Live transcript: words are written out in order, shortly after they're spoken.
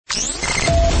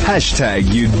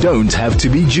You don't have to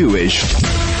be Jewish.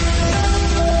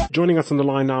 Joining us on the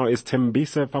line now is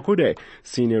Thembisa Fakude,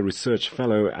 Senior Research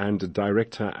Fellow and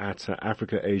Director at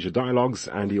Africa-Asia Dialogues,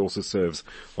 and he also serves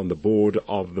on the board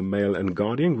of the Mail and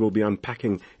Guardian. We'll be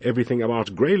unpacking everything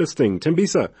about grey listing.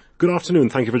 Thembisa, good afternoon.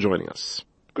 Thank you for joining us.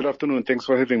 Good afternoon. Thanks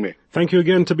for having me. Thank you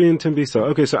again to being Thembisa.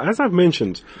 Okay, so as I've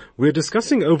mentioned, we're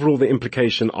discussing overall the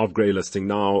implication of grey listing.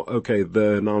 Now, okay,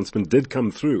 the announcement did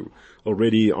come through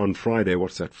already on Friday,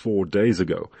 4 days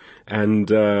ago.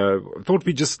 And I thought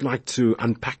we'd just like to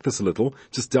unpack this a little,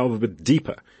 just delve a bit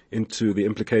deeper into the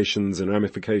implications and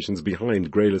ramifications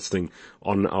behind grey listing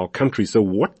on our country. So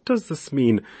what does this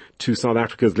mean to South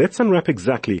Africans? Let's unwrap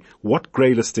exactly what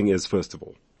grey listing is, first of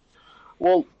all.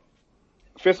 Well,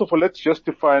 first of all, let's just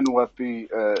define what the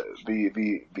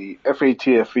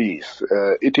FATF is.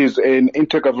 It is an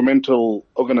intergovernmental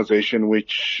organization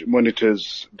which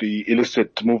monitors the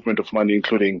illicit movement of money,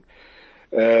 including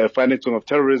financing of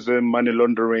terrorism, money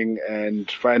laundering, and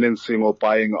financing or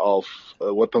buying of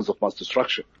weapons of mass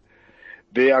destruction.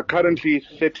 There are currently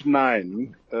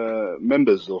 39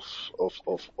 members of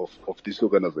this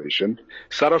organization.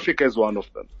 South Africa is one of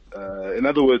them. In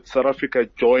other words, South Africa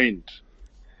joined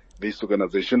this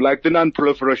organization, like the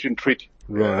Non-Proliferation Treaty,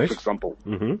 right, for example.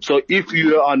 Mm-hmm. So if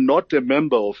you are not a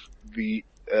member of the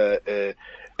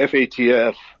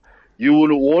FATF, you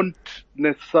won't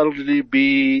necessarily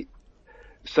be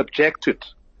subjected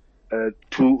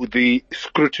to the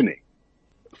scrutiny,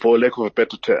 for lack of a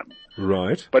better term.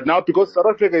 Right. But now, because South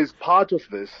Africa is part of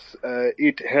this,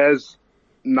 it has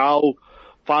now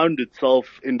found itself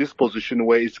in this position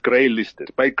where it's grey listed.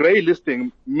 By grey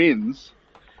listing means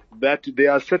that there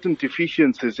are certain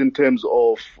deficiencies in terms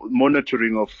of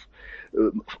monitoring of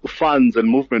funds and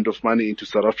movement of money into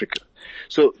South Africa.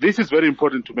 So this is very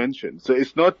important to mention. So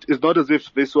it's not as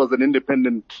if this was an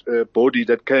independent body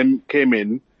that came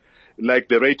in, like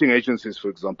the rating agencies, for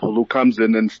example, who comes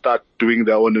in and start doing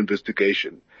their own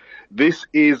investigation. This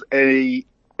is a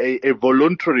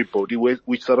voluntary body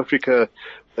which South Africa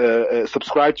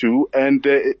subscribed to, and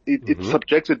it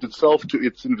subjected itself to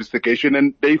its investigation,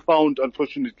 and they found,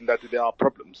 unfortunately, that there are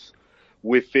problems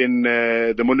within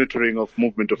the monitoring of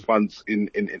movement of funds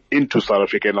into South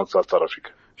Africa and outside South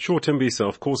Africa. Sure, Thembisa.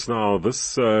 Of course, now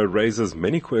this raises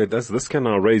this can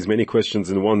now raise many questions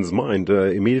in one's mind.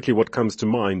 Immediately, what comes to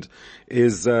mind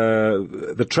is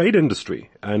the trade industry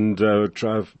and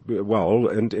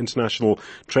international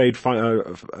trade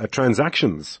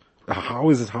transactions. How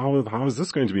is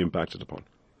this going to be impacted upon?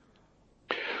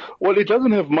 Well, it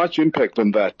doesn't have much impact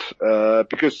on that,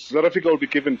 because South Africa will be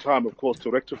given time, of course, to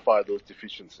rectify those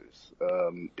deficiencies,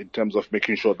 in terms of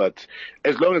making sure that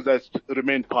as long as that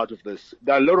remain part of this.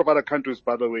 There are a lot of other countries,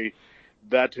 by the way,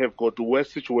 that have got a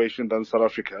worse situation than South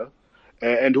Africa,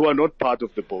 and who are not part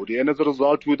of the body. And as a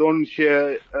result, we don't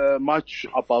hear much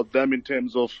about them in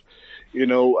terms of,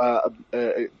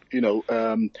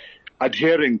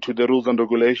 adhering to the rules and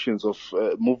regulations of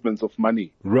movements of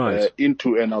money, right,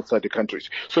 into and outside the countries.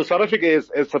 So South Africa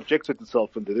has subjected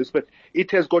itself into this, but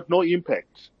it has got no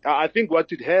impact. I think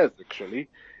what it has, actually,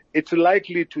 it's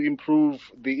likely to improve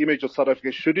the image of South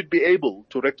Africa should it be able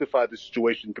to rectify the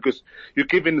situation, because you're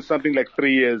given something like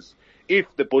 3 years if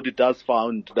the body does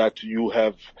find that you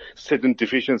have certain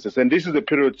deficiencies. And this is a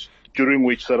period during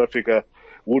which South Africa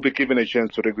will be given a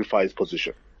chance to rectify its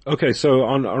position. Okay, so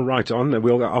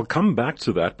I'll come back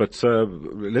to that, but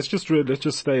let's just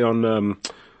stay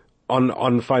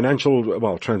on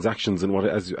financial transactions and what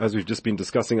as we've just been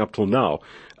discussing up till now.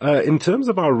 In terms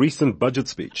of our recent budget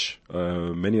speech,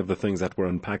 many of the things that were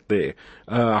unpacked there,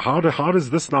 how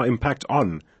does this now impact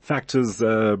on factors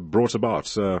brought about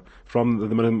from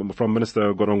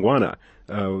Minister Godongwana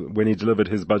when he delivered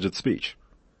his budget speech?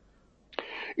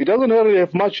 It doesn't really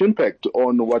have much impact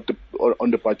on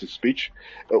the budget speech.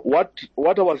 What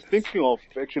I was thinking of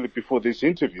actually before this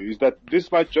interview is that this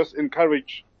might just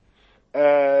encourage,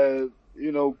 crime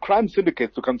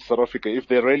syndicates to come to South Africa if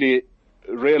they really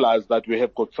realize that we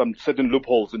have got some certain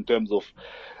loopholes in terms of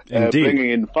bringing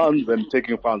in funds and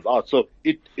taking funds out. So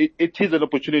it is an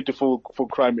opportunity for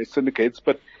crime syndicates,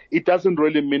 but it doesn't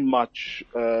really mean much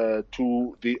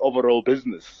to the overall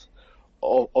business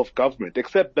of government,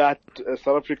 except that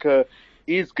South Africa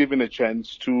is given a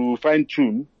chance to fine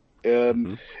tune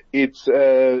its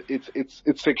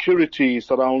security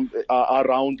around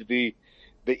the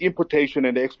importation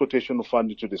and the exportation of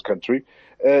funds into this country.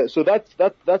 So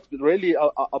that's really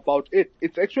about it.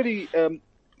 It's actually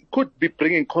could be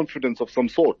bringing confidence of some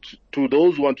sort to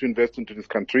those who want to invest into this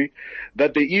country,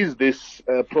 that there is this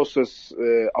process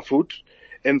afoot.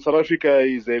 And South Africa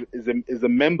is a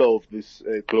member of this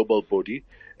global body,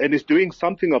 and is doing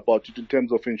something about it in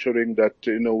terms of ensuring that,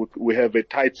 we have a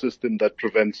tight system that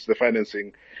prevents the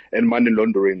financing and money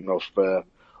laundering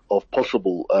of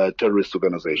possible terrorist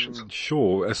organizations.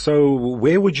 Sure. So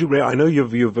where would you, I know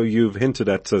you've hinted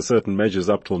at certain measures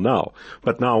up till now,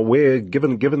 but now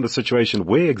given the situation,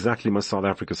 where exactly must South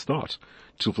Africa start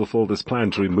to fulfill this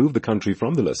plan to remove the country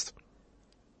from the list?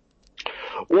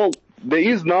 Well, there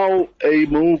is now a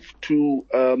move to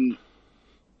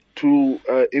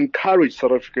encourage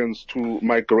South Africans to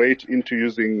migrate into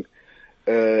using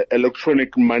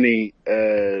electronic money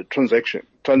transactioning.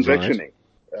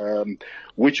 Right.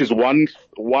 Which is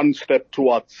one step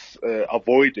towards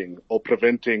avoiding or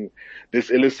preventing this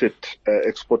illicit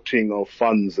exporting of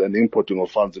funds and importing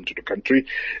of funds into the country.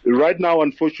 Right now,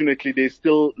 unfortunately, there's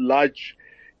still large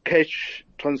cash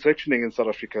transactioning in South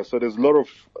Africa, so there's a lot of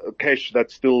cash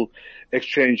that still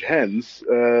exchange hands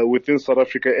within South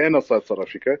Africa and outside South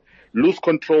Africa. Loose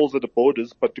controls at the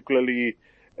borders, particularly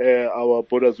our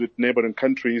borders with neighboring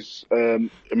countries.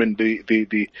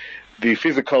 The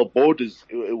physical borders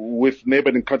with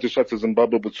neighboring countries such as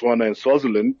Zimbabwe, Botswana, and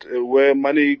Swaziland, where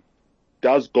money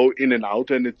does go in and out,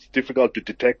 and it's difficult to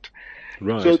detect.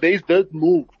 Right. So there is that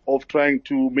move of trying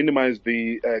to minimize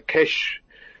the cash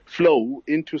flow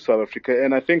into South Africa,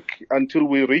 and I think until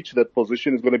we reach that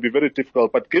position, it's going to be very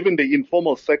difficult. But given the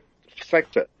informal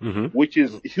sector, which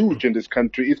is huge in this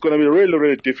country, it's going to be really,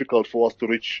 really difficult for us to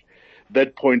reach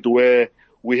that point where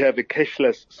we have a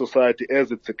cashless society,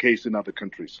 as it's the case in other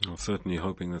countries. Well, certainly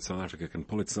hoping that South Africa can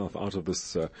pull itself out of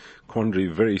this quandary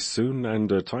very soon. And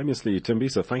timelessly,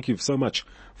 Thembisa, thank you so much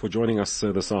for joining us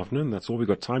this afternoon. That's all we've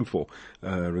got time for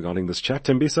regarding this chat.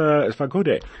 Thembisa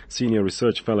Fakude, Senior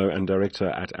Research Fellow and Director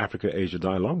at Africa-Asia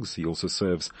Dialogues. He also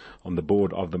serves on the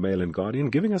board of the Mail and Guardian,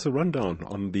 giving us a rundown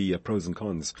on the pros and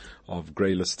cons of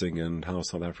grey listing and how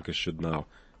South Africa should now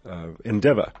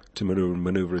endeavor to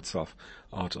maneuver itself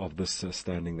out of this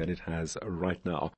standing that it has right now.